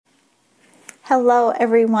Hello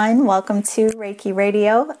everyone, welcome to Reiki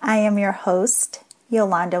Radio. I am your host,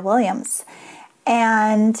 Yolanda Williams,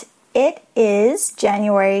 and it is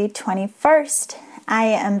January 21st. I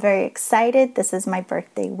am very excited. This is my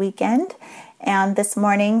birthday weekend, and this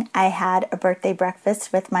morning I had a birthday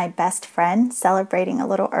breakfast with my best friend, celebrating a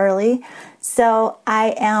little early. So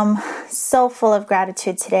I am so full of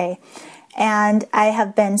gratitude today, and I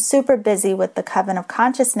have been super busy with the Coven of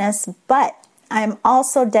Consciousness, but I'm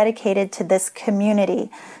also dedicated to this community,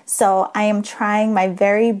 so I am trying my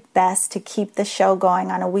very best to keep the show going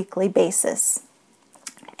on a weekly basis.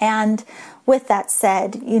 And with that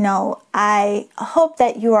said, I hope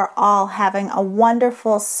that you are all having a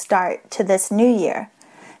wonderful start to this new year,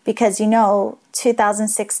 because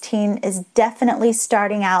 2016 is definitely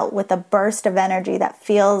starting out with a burst of energy that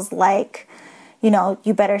feels like,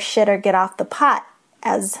 you better shit or get off the pot,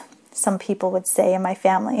 as some people would say in my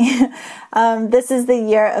family. This is the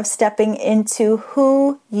year of stepping into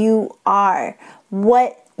who you are,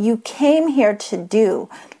 what you came here to do,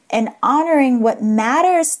 and honoring what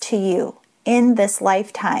matters to you in this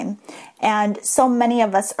lifetime. And so many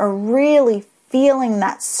of us are really feeling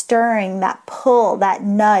that stirring, that pull, that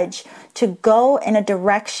nudge to go in a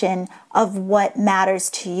direction of what matters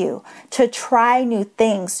to you, to try new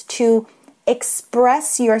things, to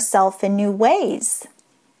express yourself in new ways.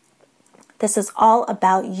 This is all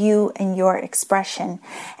about you and your expression.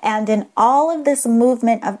 And in all of this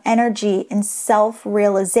movement of energy and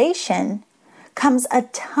self-realization comes a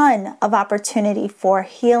ton of opportunity for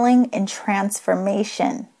healing and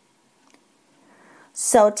transformation.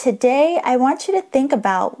 So today, I want you to think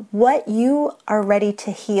about what you are ready to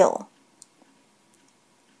heal.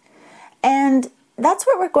 And that's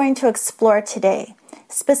what we're going to explore today,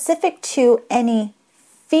 specific to any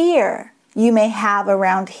fear you may have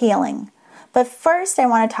around healing. But first, I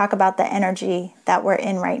want to talk about the energy that we're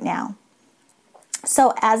in right now.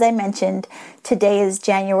 So as I mentioned, today is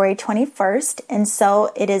January 21st, and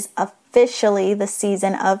so it is officially the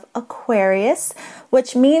season of Aquarius,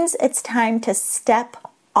 which means it's time to step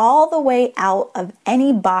all the way out of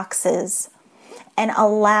any boxes and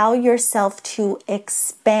allow yourself to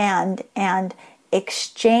expand and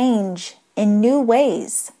exchange in new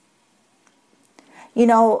ways.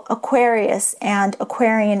 Aquarius and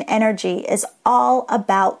Aquarian energy is all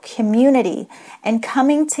about community and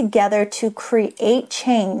coming together to create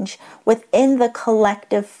change within the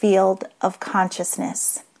collective field of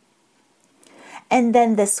consciousness. And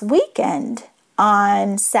then this weekend,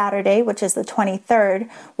 on Saturday, which is the 23rd,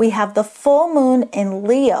 we have the full moon in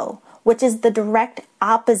Leo, which is the direct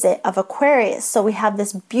opposite of Aquarius. So we have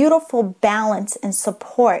this beautiful balance and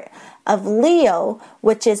support of Leo,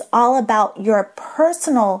 which is all about your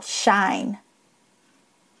personal shine.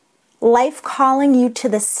 Life calling you to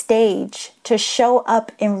the stage to show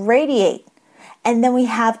up and radiate. And then we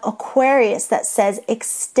have Aquarius that says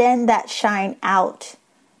extend that shine out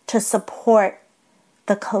to support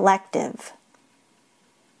the collective.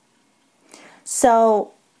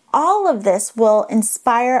 So all of this will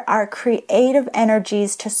inspire our creative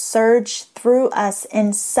energies to surge through us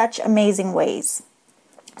in such amazing ways.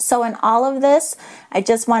 So in all of this, I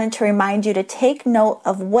just wanted to remind you to take note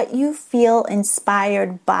of what you feel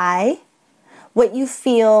inspired by, what you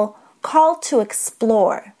feel called to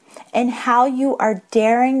explore, and how you are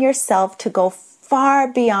daring yourself to go far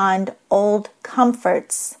beyond old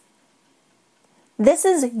comforts. This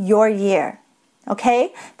is your year.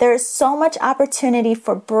 Okay? There is so much opportunity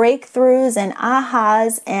for breakthroughs and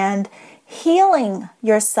ahas and healing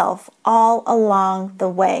yourself all along the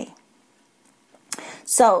way.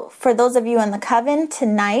 So, for those of you in the Coven,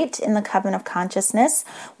 tonight in the Coven of Consciousness,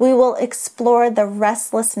 we will explore the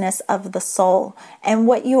restlessness of the soul and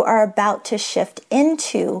what you are about to shift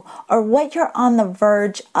into or what you're on the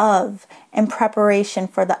verge of in preparation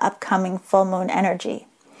for the upcoming full moon energy.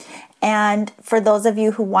 And for those of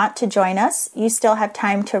you who want to join us, you still have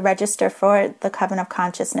time to register for the Coven of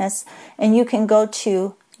Consciousness, and you can go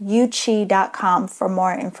to yewchi.com for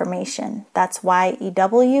more information. That's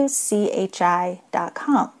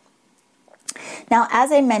YEWCHI.com. Now,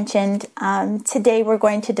 as I mentioned, today we're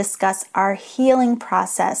going to discuss our healing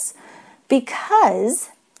process because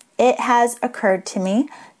it has occurred to me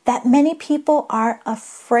that many people are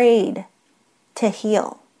afraid to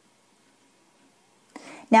heal.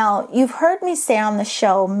 Now, you've heard me say on the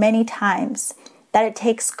show many times that it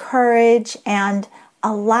takes courage and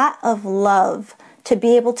a lot of love to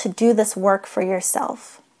be able to do this work for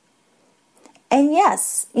yourself. And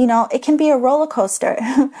yes, it can be a roller coaster,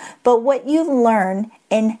 but what you learn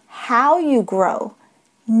and how you grow,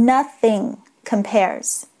 nothing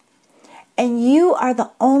compares. And you are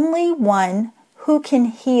the only one who can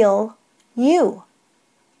heal you.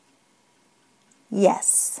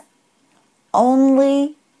 Yes,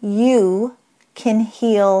 only you can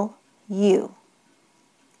heal you.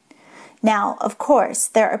 Now, of course,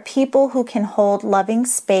 there are people who can hold loving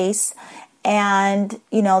space, and,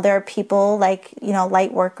 there are people like,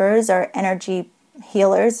 light workers or energy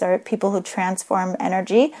healers or people who transform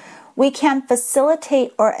energy. We can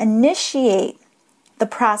facilitate or initiate the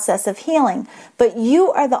process of healing, but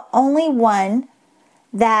you are the only one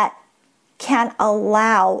that can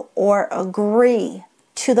allow or agree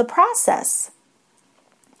to the process.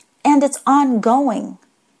 And it's ongoing.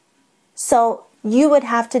 So you would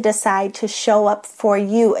have to decide to show up for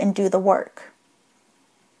you and do the work.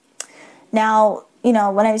 Now,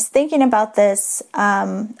 when I was thinking about this,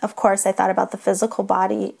 of course, I thought about the physical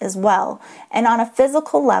body as well. And on a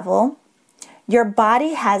physical level, your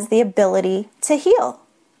body has the ability to heal.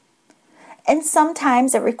 And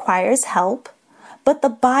sometimes it requires help, but the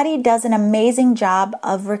body does an amazing job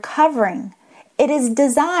of recovering. It is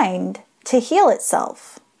designed to heal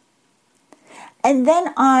itself. And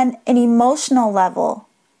then on an emotional level,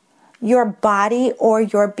 your body or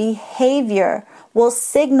your behavior will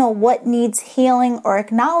signal what needs healing or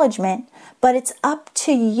acknowledgement, but it's up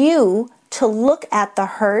to you to look at the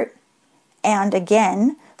hurt and,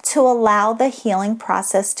 again, to allow the healing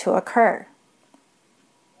process to occur.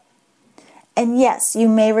 And yes, you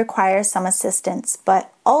may require some assistance,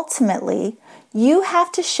 but ultimately, you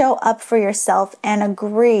have to show up for yourself and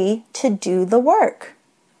agree to do the work.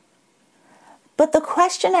 But the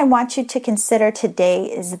question I want you to consider today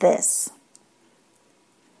is this.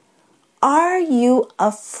 Are you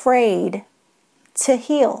afraid to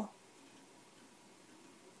heal?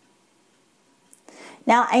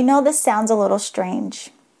 Now, I know this sounds a little strange,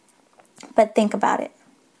 but think about it.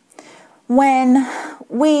 When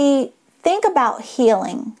we think about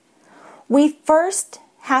healing, we first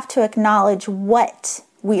have to acknowledge what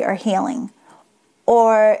we are healing,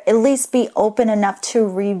 or at least be open enough to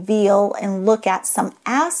reveal and look at some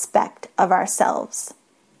aspect of ourselves.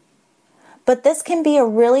 But this can be a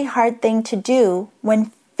really hard thing to do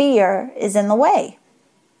when fear is in the way.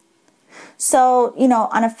 So,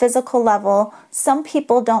 on a physical level, some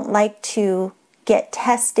people don't like to get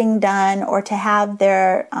testing done or to have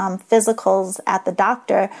their physicals at the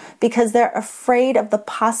doctor because they're afraid of the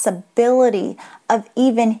possibility of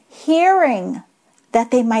even hearing that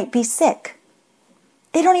they might be sick.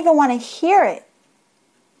 They don't even want to hear it.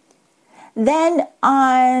 Then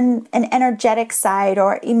on an energetic side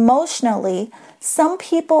or emotionally, some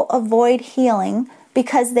people avoid healing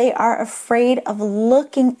because they are afraid of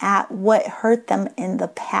looking at what hurt them in the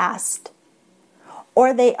past.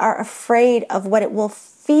 Or they are afraid of what it will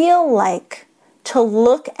feel like to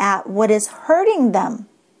look at what is hurting them.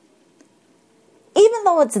 Even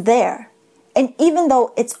though it's there, and even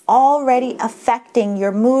though it's already affecting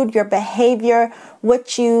your mood, your behavior,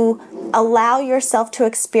 what you allow yourself to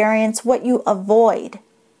experience, what you avoid,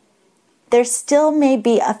 there still may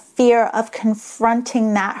be a fear of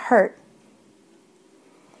confronting that hurt.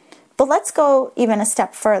 But let's go even a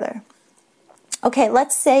step further. Okay,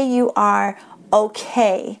 let's say you are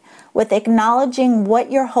okay with acknowledging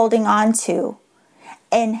what you're holding on to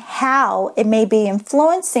and how it may be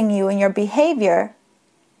influencing you in your behavior.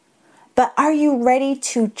 But are you ready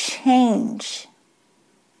to change?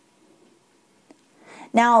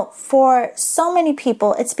 Now, for so many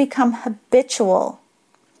people, it's become habitual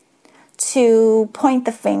to point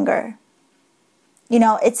the finger.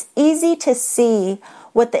 It's easy to see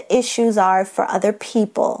what the issues are for other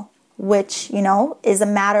people, which, is a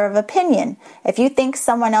matter of opinion. If you think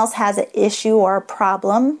someone else has an issue or a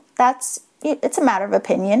problem, it's a matter of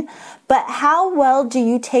opinion. But how well do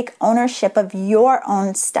you take ownership of your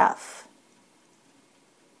own stuff?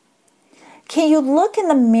 Can you look in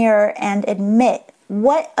the mirror and admit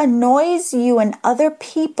what annoys you and other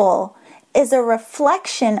people is a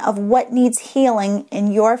reflection of what needs healing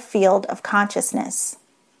in your field of consciousness?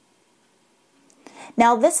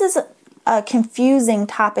 Now, this is a confusing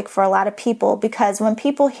topic for a lot of people because when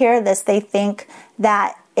people hear this, they think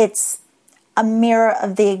that it's a mirror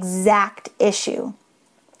of the exact issue.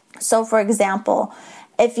 So, for example,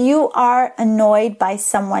 if you are annoyed by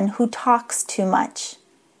someone who talks too much,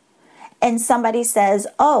 and somebody says,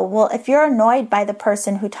 oh, well, if you're annoyed by the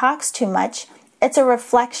person who talks too much, it's a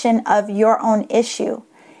reflection of your own issue.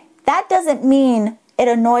 That doesn't mean it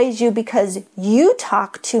annoys you because you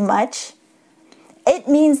talk too much. It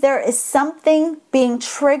means there is something being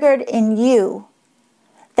triggered in you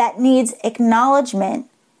that needs acknowledgement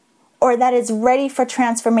or that is ready for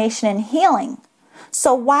transformation and healing.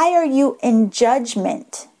 So why are you in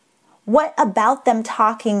judgment? What about them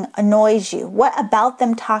talking annoys you? What about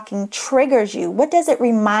them talking triggers you? What does it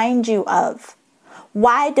remind you of?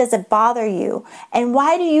 Why does it bother you? And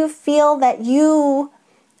why do you feel that your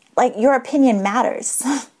opinion matters?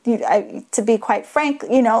 To be quite frank,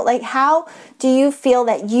 how do you feel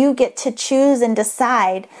that you get to choose and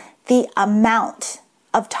decide the amount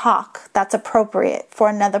of talk that's appropriate for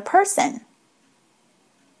another person?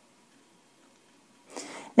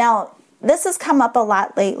 Now, this has come up a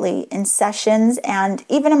lot lately in sessions and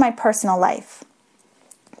even in my personal life.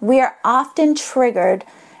 We are often triggered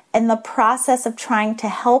in the process of trying to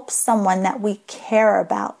help someone that we care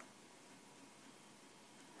about.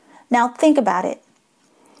 Now, think about it.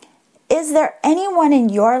 Is there anyone in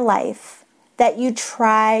your life that you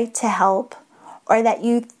try to help or that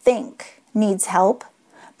you think needs help,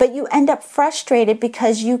 but you end up frustrated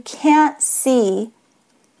because you can't see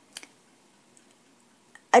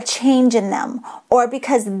a change in them, or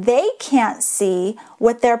because they can't see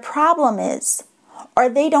what their problem is, or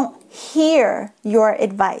they don't hear your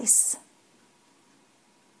advice?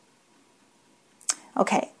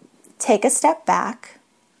 Okay, take a step back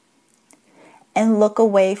and look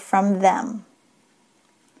away from them.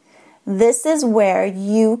 This is where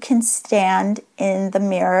you can stand in the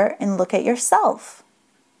mirror and look at yourself.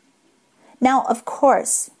 Now, of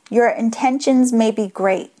course, your intentions may be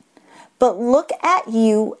great, but look at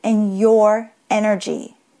you and your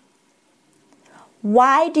energy.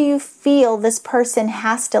 Why do you feel this person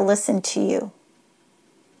has to listen to you?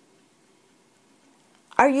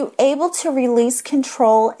 Are you able to release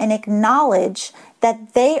control and acknowledge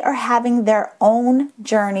that they are having their own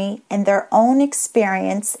journey and their own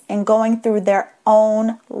experience and going through their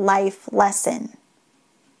own life lesson?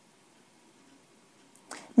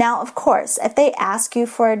 Now, of course, if they ask you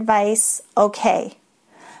for advice, okay.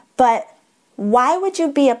 But why would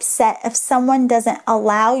you be upset if someone doesn't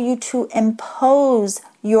allow you to impose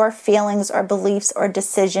your feelings or beliefs or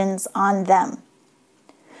decisions on them?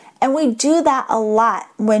 And we do that a lot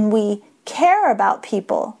when we care about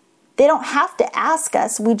people. They don't have to ask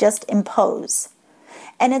us, we just impose.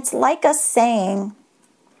 And it's like us saying,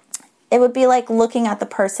 it would be like looking at the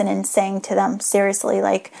person and saying to them, seriously,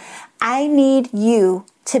 like, I need you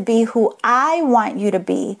to be who I want you to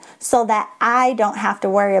be so that I don't have to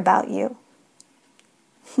worry about you.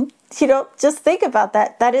 Just think about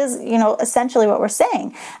that. That is, essentially what we're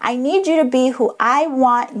saying. I need you to be who I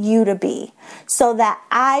want you to be so that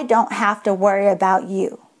I don't have to worry about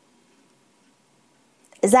you.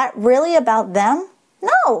 Is that really about them?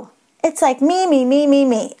 No. It's like me.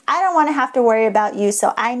 I don't want to have to worry about you,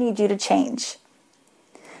 so I need you to change.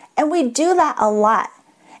 And we do that a lot.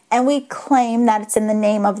 And we claim that it's in the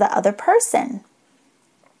name of the other person.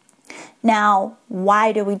 Now,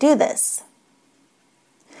 why do we do this?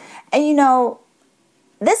 And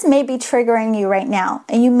this may be triggering you right now,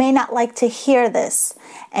 and you may not like to hear this.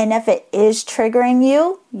 And if it is triggering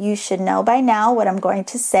you, you should know by now what I'm going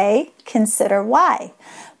to say. Consider why.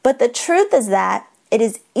 But the truth is that it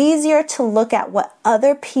is easier to look at what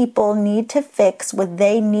other people need to fix, what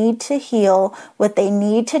they need to heal, what they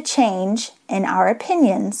need to change, in our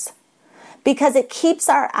opinions, because it keeps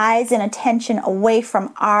our eyes and attention away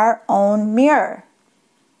from our own mirror.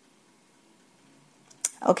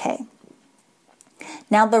 Okay.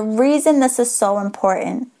 Now, the reason this is so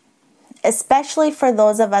important, especially for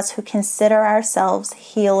those of us who consider ourselves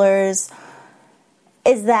healers,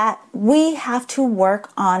 is that we have to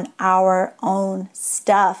work on our own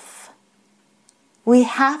stuff. We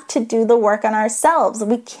have to do the work on ourselves.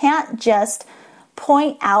 We can't just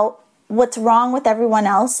point out what's wrong with everyone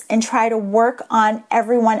else and try to work on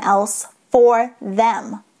everyone else for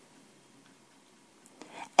them.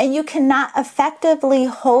 And you cannot effectively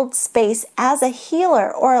hold space as a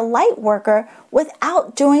healer or a light worker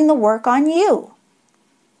without doing the work on you.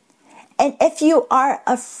 And if you are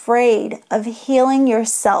afraid of healing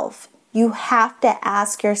yourself, you have to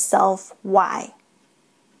ask yourself why.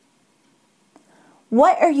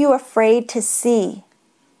 What are you afraid to see?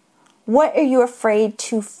 What are you afraid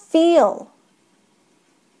to feel?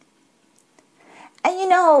 And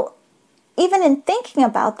even in thinking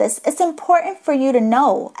about this, it's important for you to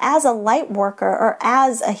know, as a light worker or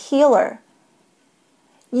as a healer,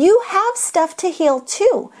 you have stuff to heal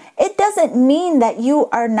too. It doesn't mean that you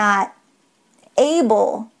are not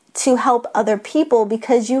able to help other people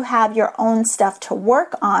because you have your own stuff to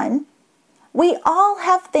work on. We all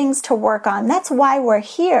have things to work on. That's why we're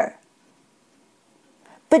here.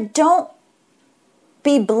 But don't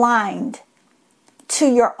be blind to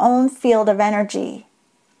your own field of energy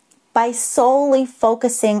by solely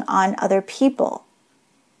focusing on other people.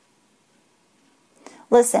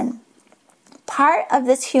 Listen, Part of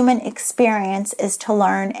this human experience is to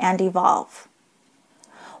learn and evolve.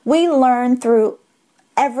 We learn through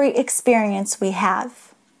every experience we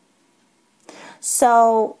have.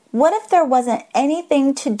 So, what if there wasn't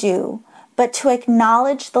anything to do but to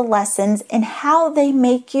acknowledge the lessons and how they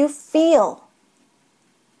make you feel?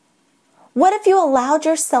 What if you allowed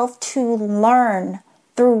yourself to learn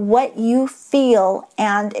through what you feel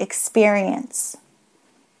and experience?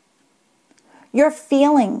 Your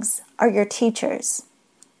feelings are your teachers.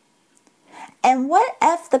 And what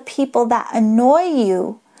if the people that annoy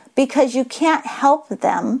you because you can't help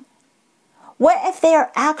them, what if they are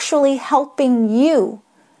actually helping you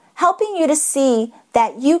to see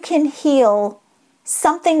that you can heal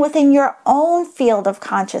something within your own field of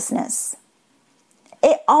consciousness?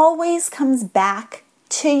 It always comes back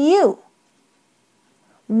to you.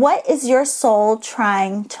 What is your soul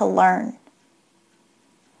trying to learn?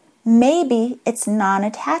 Maybe it's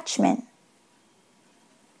non-attachment.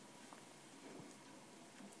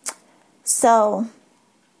 So,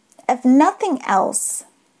 if nothing else,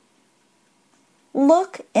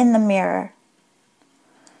 look in the mirror.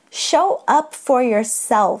 Show up for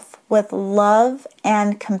yourself with love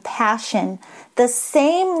and compassion, the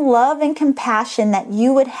same love and compassion that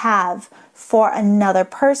you would have for another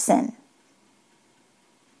person.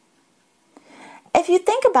 If you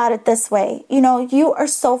think about it this way, you are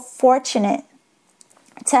so fortunate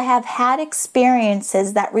to have had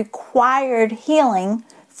experiences that required healing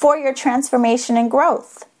for your transformation and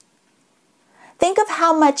growth. Think of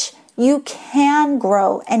how much you can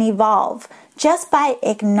grow and evolve just by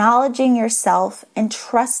acknowledging yourself and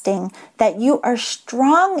trusting that you are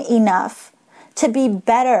strong enough to be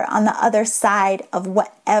better on the other side of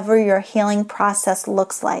whatever your healing process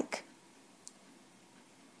looks like.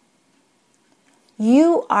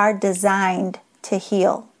 You are designed to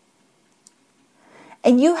heal.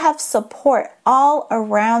 And you have support all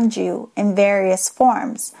around you in various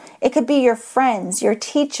forms. It could be your friends, your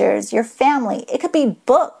teachers, your family. It could be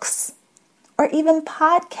books or even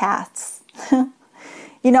podcasts.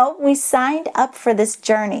 We signed up for this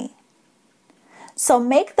journey. So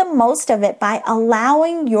make the most of it by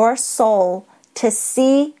allowing your soul to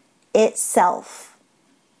see itself.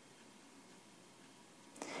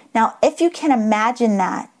 Now, if you can imagine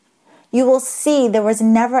that, you will see there was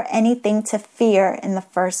never anything to fear in the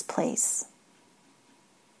first place.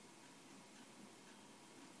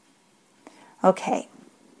 Okay,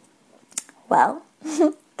 well,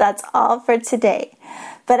 that's all for today.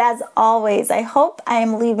 But as always, I hope I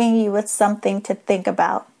am leaving you with something to think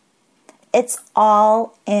about. It's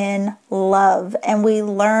all in love, and we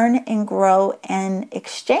learn and grow and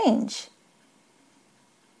exchange.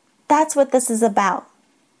 That's what this is about.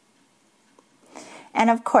 And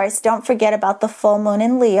of course, don't forget about the full moon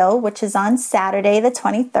in Leo, which is on Saturday the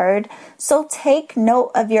 23rd. So take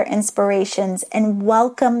note of your inspirations and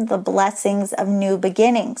welcome the blessings of new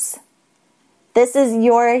beginnings. This is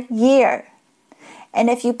your year. And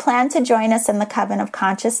if you plan to join us in the Coven of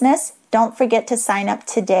Consciousness, don't forget to sign up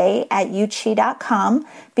today at yuchi.com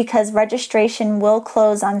because registration will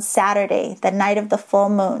close on Saturday, the night of the full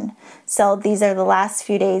moon. So these are the last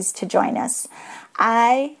few days to join us.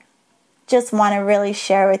 I just want to really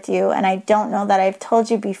share with you, and I don't know that I've told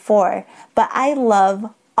you before, but I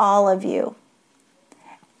love all of you.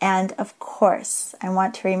 And of course, I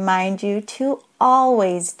want to remind you to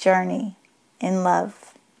always journey in love.